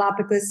go to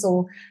Galapagos,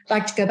 or I'd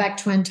like to go back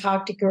to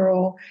Antarctica,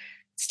 or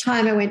it's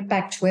time I went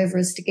back to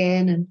Everest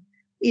again. And,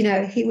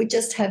 he would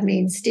just have me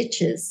in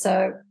stitches.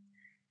 So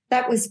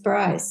that was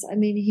Bryce. I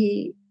mean,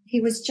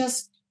 he was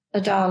just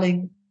a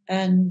darling,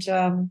 and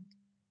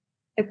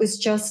it was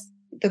just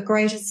the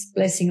greatest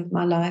blessing of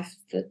my life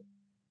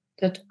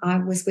that I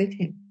was with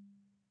him.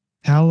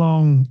 How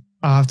long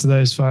after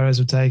those photos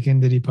were taken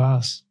did he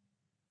pass?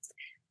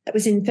 That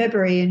was in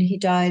February, and he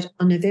died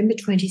on November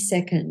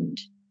 22nd,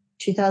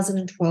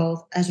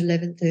 2012 at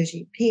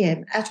 11:30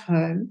 p.m. at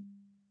home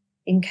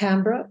in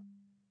Canberra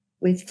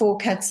with 4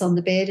 cats on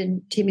the bed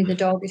and Timmy the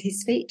dog at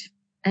his feet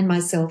and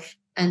myself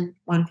and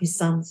one of his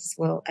sons as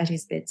well at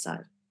his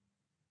bedside.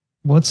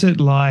 What's it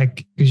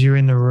like, because you're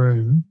in the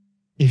room,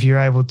 if you're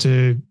able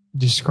to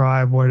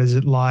describe what is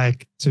it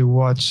like to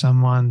watch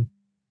someone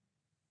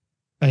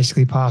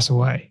basically pass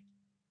away?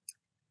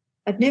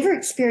 I'd never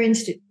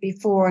experienced it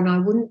before, and I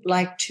wouldn't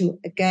like to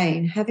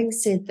again. Having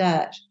said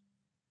that,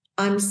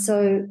 I'm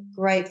so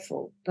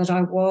grateful that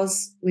I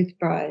was with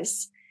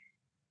Bryce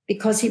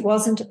because he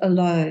wasn't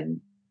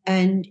alone.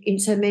 And in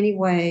so many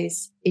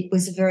ways, it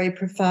was a very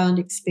profound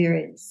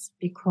experience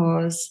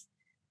because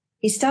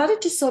he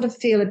started to sort of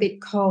feel a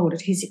bit cold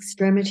at his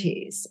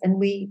extremities. And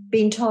we'd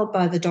been told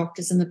by the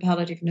doctors and the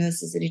palliative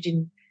nurses that he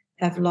didn't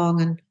have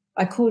long. And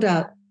I called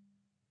out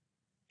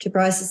to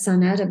Bryce's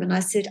son, Adam, and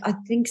I said, I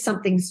think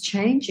something's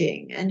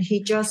changing. And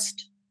he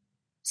just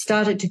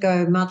started to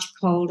go much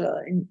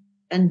colder.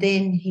 And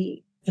then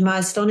he, to my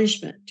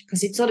astonishment,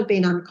 because he'd sort of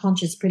been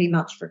unconscious pretty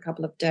much for a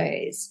couple of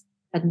days,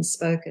 hadn't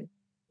spoken,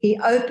 he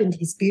opened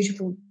his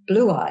beautiful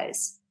blue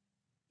eyes.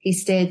 He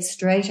stared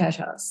straight at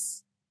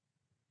us.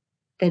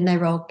 Then they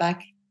rolled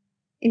back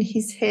in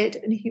his head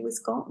and he was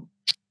gone.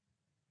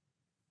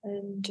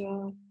 And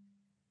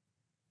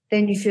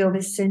then you feel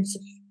this sense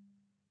of,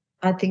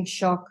 I think,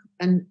 shock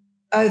and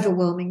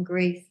overwhelming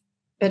grief,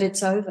 but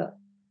it's over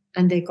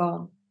and they're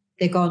gone.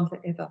 They're gone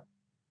forever.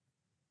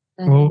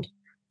 And well,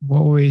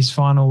 what were his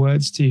final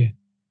words to you?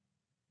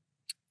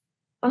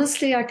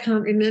 Honestly, I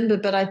can't remember,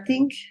 but I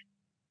think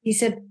he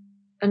said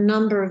a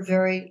number of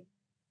very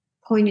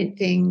poignant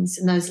things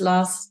in those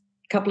last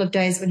couple of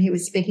days when he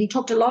was speaking. He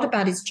talked a lot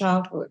about his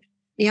childhood.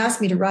 He asked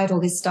me to write all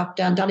this stuff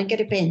down. Darling,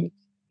 get a pen,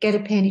 get a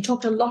pen. He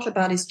talked a lot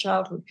about his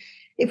childhood.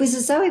 It was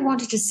as though he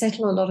wanted to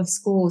settle a lot of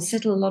scores,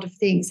 settle a lot of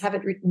things, have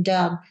it written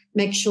down,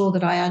 make sure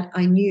that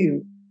I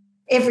knew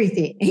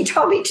everything. He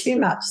told me too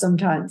much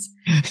sometimes.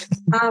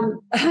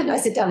 And I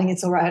said, darling,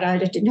 it's all right. I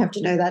didn't have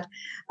to know that.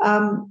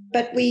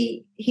 But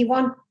we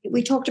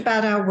talked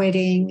about our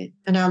wedding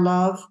and our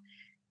love.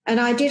 And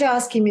I did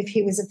ask him if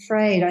he was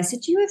afraid. I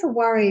said, do you ever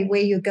worry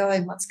where you're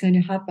going, what's going to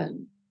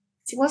happen?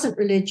 He wasn't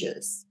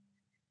religious.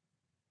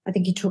 I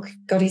think he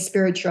got his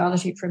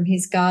spirituality from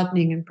his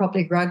gardening and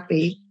probably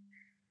rugby.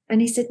 And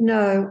he said,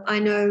 no, I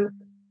know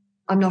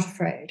I'm not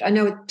afraid. I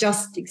know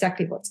just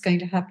exactly what's going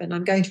to happen.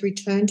 I'm going to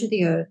return to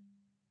the earth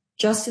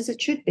just as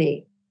it should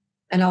be.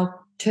 And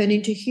I'll turn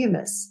into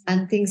humus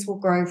and things will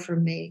grow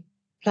from me.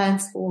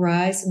 Plants will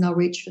rise and they'll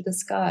reach for the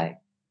sky.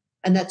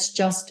 And that's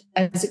just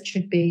as it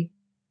should be.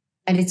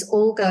 And it's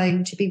all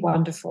going to be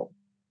wonderful.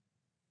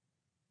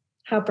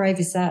 How brave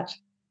is that?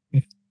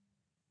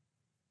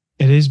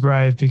 It is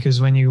brave,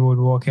 because when you would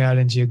walk out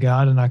into your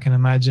garden, I can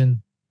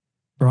imagine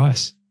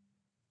Bryce,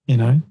 he's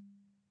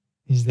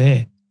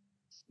there.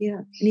 Yeah.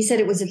 And he said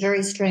it was a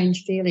very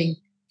strange feeling,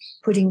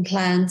 putting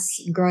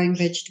plants and growing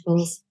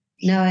vegetables,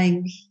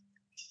 knowing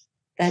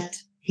that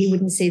he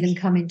wouldn't see them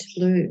come into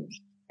bloom.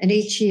 And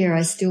each year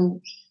I still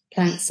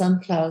plant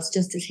sunflowers,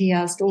 just as he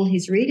asked all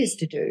his readers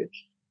to do,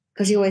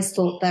 because he always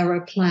thought they were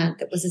a plant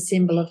that was a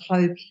symbol of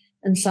hope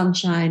and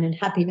sunshine and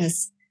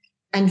happiness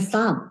and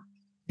fun.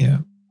 Yeah.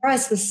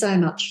 Bryce was so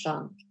much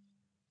fun.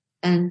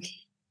 And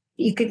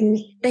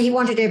he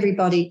wanted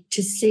everybody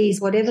to seize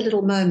whatever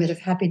little moment of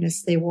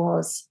happiness there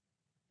was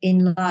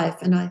in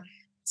life. And I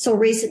saw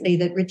recently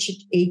that Richard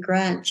E.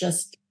 Grant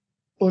just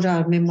put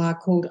out a memoir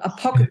called A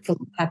Pocketful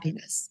of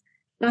Happiness.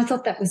 And I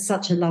thought that was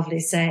such a lovely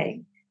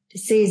saying, to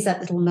seize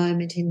that little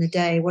moment in the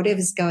day,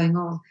 whatever's going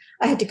on.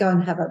 I had to go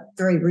and have a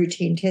very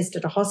routine test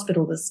at a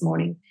hospital this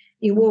morning.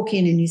 You walk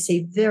in and you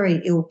see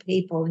very ill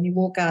people and you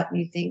walk out and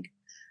you think,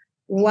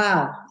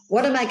 wow,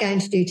 what am I going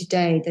to do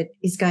today that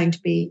is going to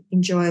be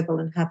enjoyable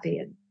and happy?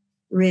 And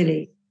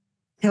really,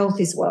 health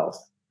is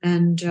wealth.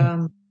 And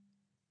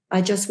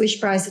I just wish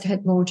Bryce had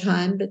had more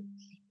time, but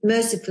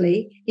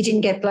mercifully, he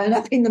didn't get blown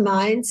up in the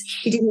mines.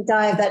 He didn't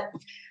die of that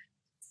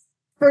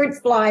fruit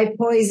fly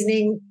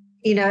poisoning,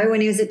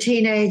 when he was a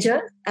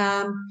teenager.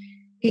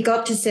 He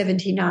got to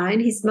 79.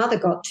 His mother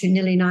got to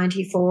nearly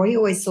 94. He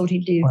always thought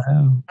he'd live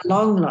a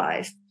long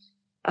life.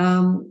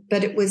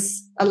 But it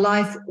was a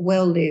life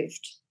well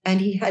lived,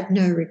 and he had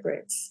no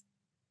regrets.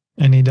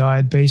 And he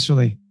died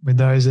peacefully with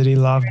those that he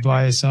loved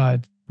by his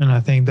side. And I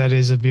think that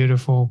is a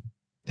beautiful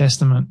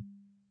testament,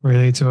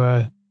 really, to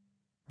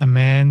a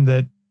man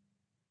that,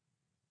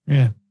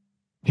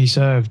 he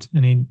served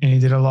and he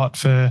did a lot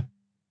for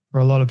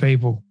a lot of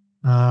people.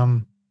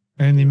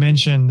 And you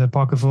mentioned The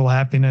Pocketful of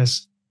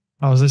Happiness.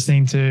 I was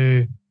listening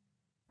to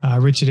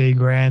Richard E.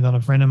 Grant on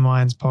a friend of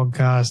mine's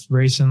podcast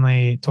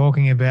recently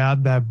talking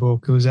about that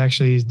book. It was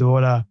actually his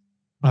daughter,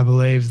 I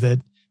believe, that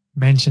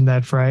mentioned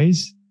that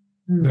phrase.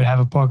 He would have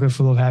a pocket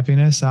full of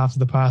happiness after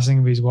the passing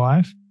of his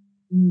wife.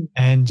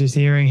 And just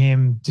hearing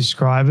him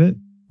describe it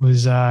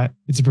was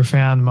it's a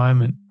profound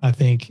moment. I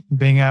think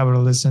being able to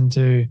listen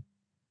to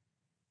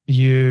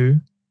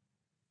you,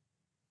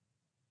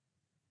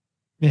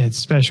 yeah, it's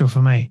special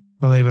for me,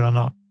 believe it or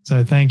not.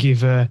 So thank you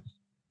for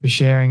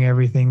sharing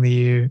everything that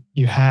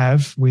you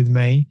have with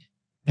me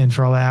and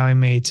for allowing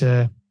me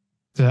to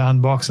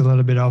unbox a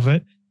little bit of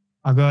it.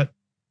 I've got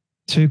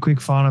 2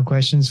 quick final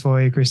questions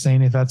for you,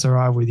 Christine, if that's all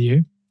right with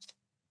you.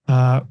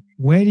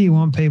 Where do you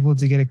want people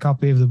to get a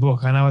copy of the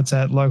book? I know it's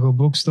at local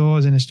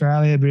bookstores in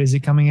Australia, but is it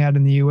coming out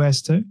in the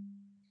US too?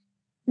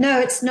 No,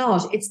 it's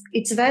not.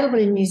 It's available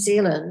in New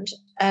Zealand,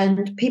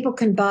 and people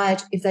can buy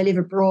it if they live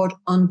abroad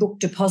on Book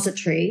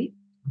Depository.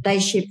 They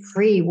ship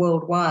free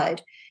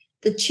worldwide.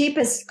 The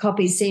cheapest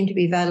copies seem to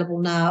be available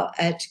now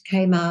at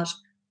Kmart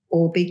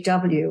or Big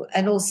W,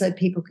 and also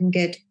people can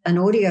get an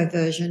audio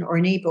version or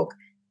an ebook,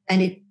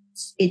 and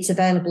it's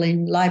available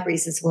in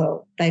libraries as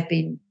well. They've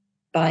been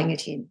buying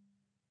it in.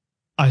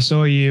 I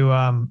saw you,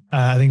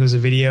 I think it was a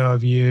video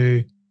of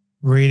you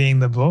reading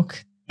the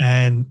book,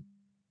 and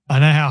I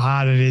know how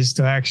hard it is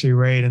to actually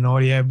read an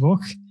audio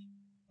book.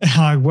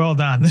 Well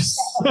done.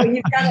 Oh,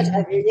 you've done it,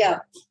 have you? Yeah.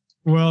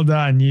 Well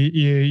done.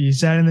 You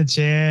sat in the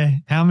chair.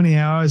 How many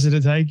hours did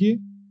it take you?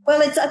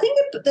 Well, I think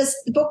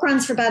the book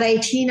runs for about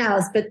 18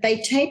 hours, but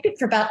they taped it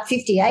for about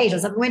 58 or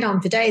something. Went on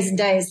for days and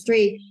days,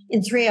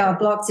 in 3-hour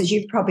blocks, as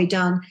you've probably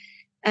done.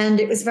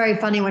 And it was very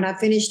funny when I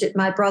finished it.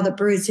 My brother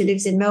Bruce, who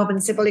lives in Melbourne,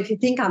 said, well, if you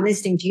think I'm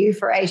listening to you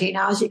for 18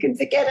 hours, you can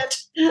forget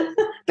it.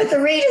 But the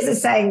readers are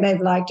saying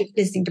they've liked it,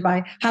 listening to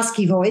my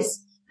husky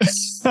voice.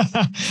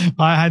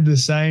 I had the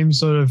same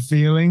sort of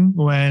feeling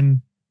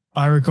when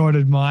I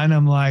recorded mine.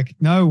 I'm like,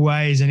 no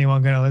way is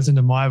anyone going to listen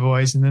to my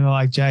voice. And then they're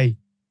like, Jay,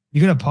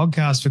 you got a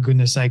podcast, for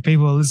goodness sake.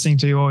 People are listening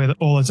to you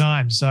all the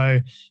time. So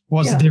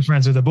what's the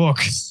difference with a book?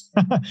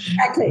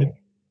 Exactly.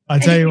 I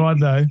tell you what,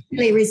 though.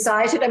 Nearly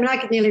recite it. I mean, I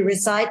could nearly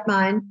recite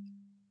mine.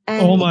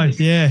 And almost,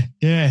 yeah.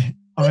 It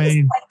was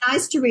quite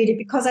nice to read it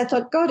because I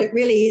thought, God, it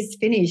really is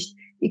finished.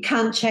 You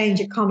can't change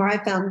a comma.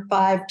 I found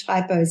 5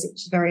 typos,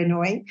 which is very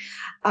annoying.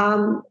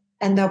 And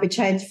they'll be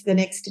changed for the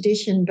next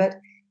edition. But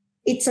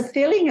it's a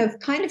feeling of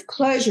kind of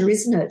closure,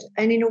 isn't it?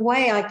 And in a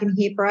way, I can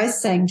hear Bryce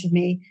saying to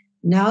me,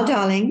 now,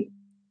 darling,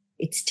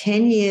 it's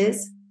 10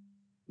 years.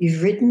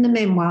 You've written the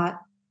memoir.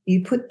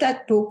 You put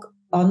that book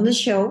on the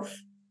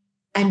shelf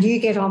and you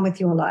get on with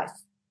your life.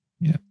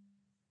 Yeah.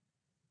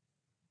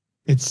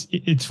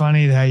 It's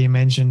funny how you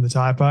mentioned the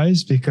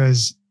typos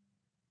because,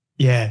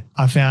 yeah,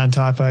 I found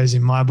typos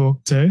in my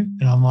book too.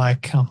 And I'm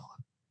like, come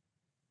on.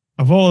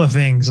 Of all the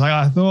things, like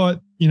I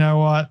thought, you know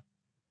what,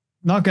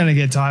 not going to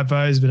get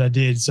typos, but I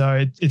did.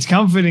 So it's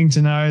comforting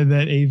to know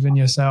that even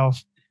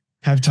yourself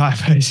have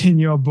typos in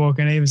your book,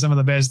 and even some of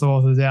the best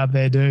authors out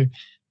there do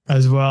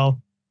as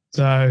well.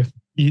 So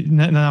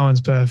no one's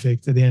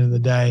perfect at the end of the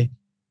day.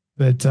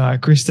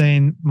 But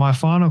Christine, my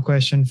final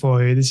question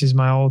for you, this is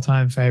my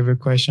all-time favorite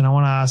question. I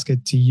want to ask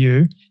it to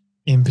you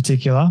in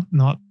particular,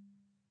 I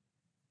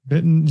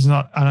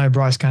know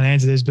Bryce can't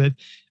answer this, but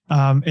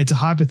it's a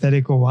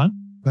hypothetical one.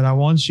 But I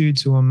want you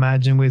to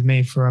imagine with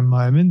me for a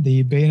moment that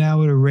you've been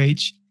able to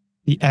reach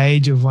the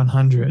age of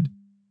 100.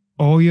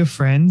 All your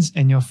friends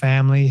and your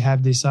family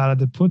have decided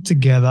to put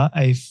together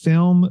a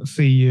film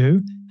for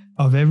you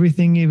of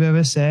everything you've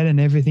ever said and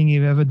everything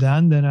you've ever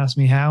done. Don't ask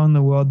me how in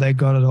the world they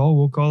got it all.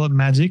 We'll call it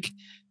magic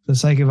for the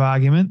sake of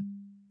argument.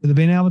 But they've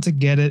been able to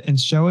get it and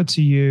show it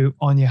to you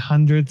on your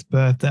 100th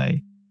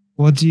birthday.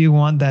 What do you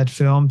want that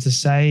film to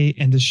say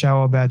and to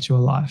show about your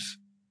life?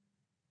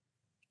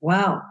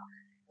 Wow.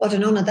 What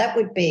an honor that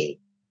would be.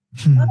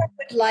 What I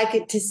would like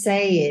it to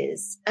say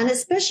is, and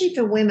especially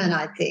for women,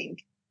 I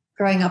think,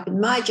 growing up in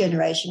my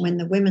generation when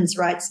the women's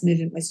rights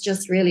movement was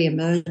just really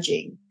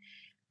emerging,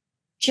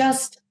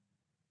 just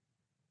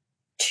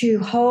to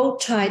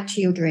hold tight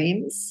to your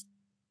dreams,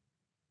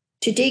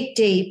 to dig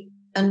deep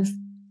and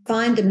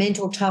find the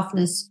mental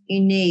toughness you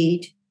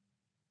need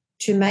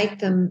to make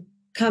them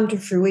come to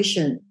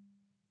fruition.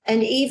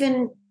 And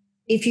even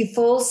if you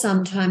fall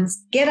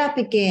sometimes, get up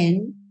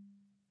again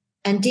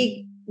and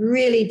dig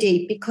really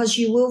deep, because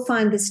you will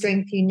find the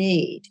strength you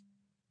need.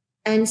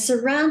 And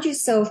surround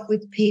yourself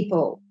with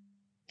people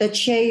that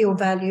share your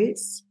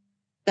values,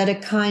 that are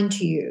kind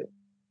to you.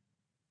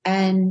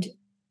 And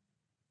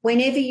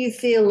whenever you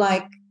feel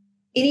like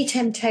any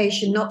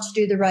temptation not to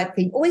do the right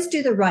thing, always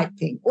do the right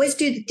thing, always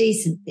do the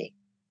decent thing,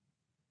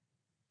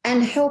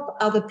 and help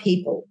other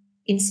people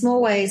in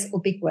small ways or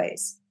big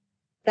ways.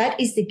 That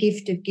is the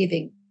gift of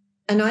giving.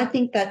 And I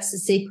think that's the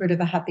secret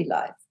of a happy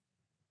life,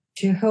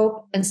 to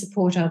help and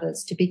support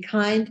others, to be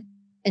kind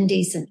and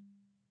decent.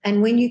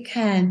 And when you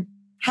can,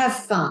 have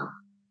fun.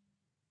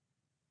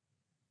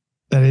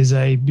 That is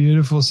a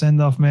beautiful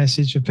send-off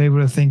message for people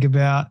to think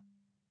about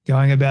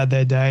going about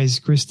their days.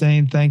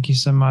 Christine, thank you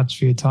so much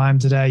for your time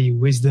today, your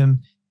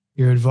wisdom,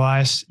 your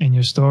advice, and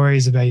your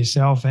stories about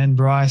yourself and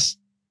Bryce.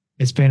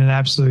 It's been an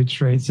absolute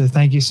treat. So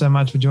thank you so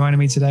much for joining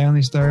me today on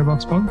the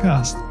Storybox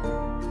podcast.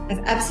 I've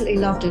absolutely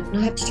loved it. And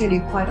I have to tell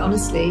you quite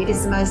honestly, it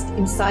is the most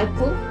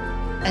insightful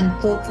and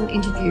thoughtful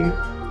interview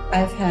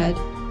I've had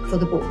for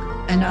the book.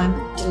 And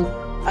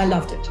I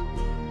loved it.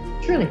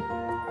 Truly.